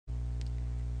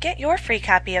Get your free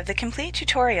copy of the complete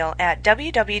tutorial at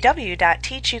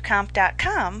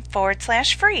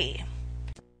www.teachucomp.com/free.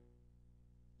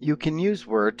 You can use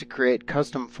Word to create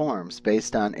custom forms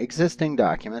based on existing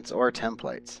documents or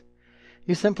templates.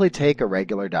 You simply take a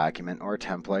regular document or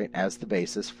template as the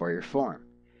basis for your form.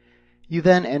 You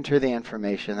then enter the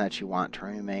information that you want to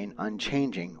remain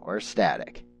unchanging or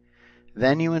static.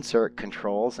 Then you insert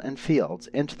controls and fields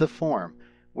into the form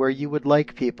where you would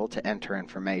like people to enter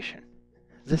information.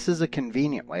 This is a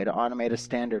convenient way to automate a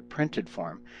standard printed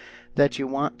form that you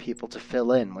want people to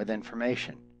fill in with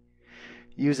information.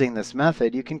 Using this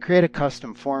method, you can create a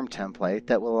custom form template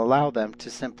that will allow them to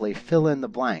simply fill in the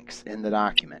blanks in the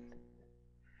document.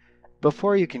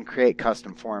 Before you can create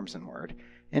custom forms in Word,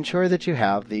 ensure that you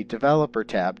have the Developer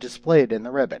tab displayed in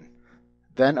the ribbon.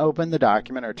 Then open the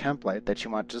document or template that you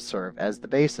want to serve as the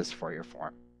basis for your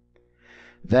form.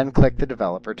 Then click the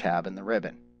Developer tab in the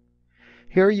ribbon.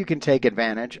 Here you can take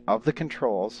advantage of the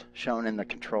controls shown in the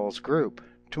Controls group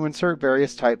to insert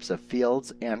various types of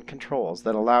fields and controls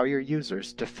that allow your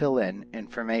users to fill in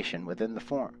information within the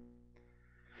form.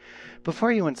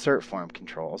 Before you insert form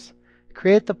controls,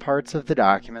 create the parts of the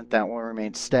document that will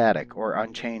remain static or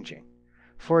unchanging.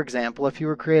 For example, if you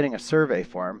were creating a survey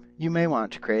form, you may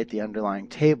want to create the underlying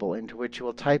table into which you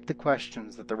will type the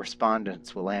questions that the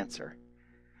respondents will answer.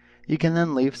 You can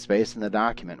then leave space in the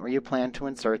document where you plan to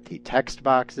insert the text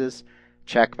boxes,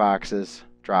 checkboxes,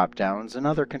 drop-downs, and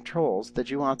other controls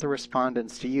that you want the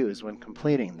respondents to use when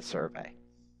completing the survey.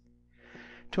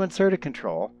 To insert a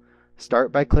control,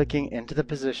 start by clicking into the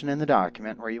position in the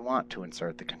document where you want to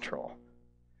insert the control.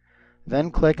 Then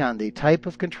click on the type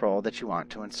of control that you want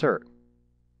to insert.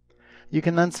 You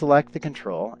can then select the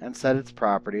control and set its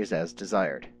properties as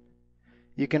desired.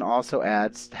 You can also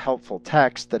add helpful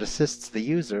text that assists the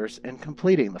users in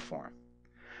completing the form.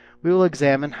 We will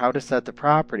examine how to set the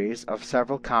properties of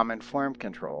several common form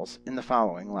controls in the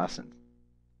following lesson.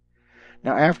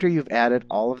 Now, after you've added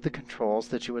all of the controls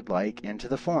that you would like into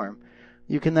the form,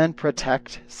 you can then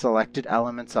protect selected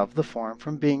elements of the form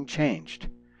from being changed.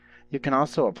 You can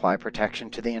also apply protection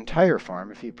to the entire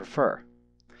form if you prefer.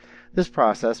 This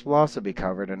process will also be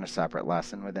covered in a separate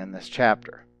lesson within this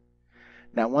chapter.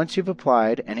 Now, once you've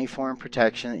applied any form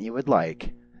protection that you would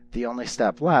like, the only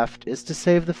step left is to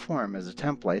save the form as a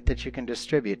template that you can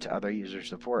distribute to other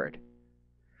users of Word.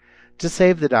 To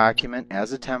save the document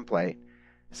as a template,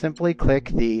 simply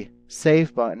click the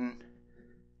Save button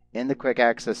in the Quick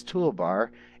Access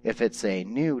toolbar if it's a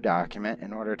new document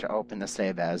in order to open the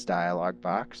Save As dialog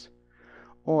box,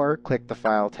 or click the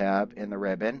File tab in the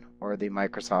ribbon or the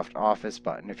Microsoft Office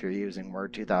button if you're using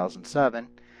Word 2007,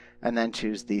 and then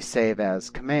choose the Save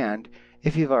As command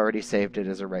if you've already saved it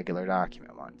as a regular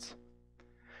document once.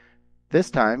 This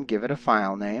time, give it a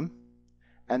file name,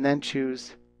 and then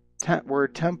choose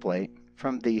Word Template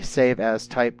from the Save As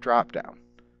Type dropdown.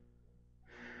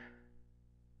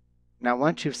 Now,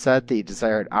 once you've set the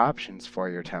desired options for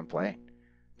your template,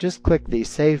 just click the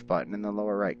Save button in the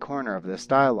lower right corner of this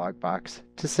dialog box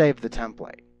to save the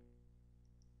template.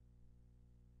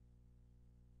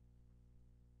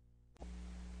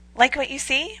 Like what you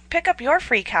see? Pick up your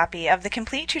free copy of the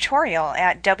complete tutorial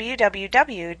at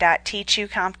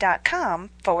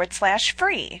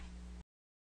www.teachucomp.com/free.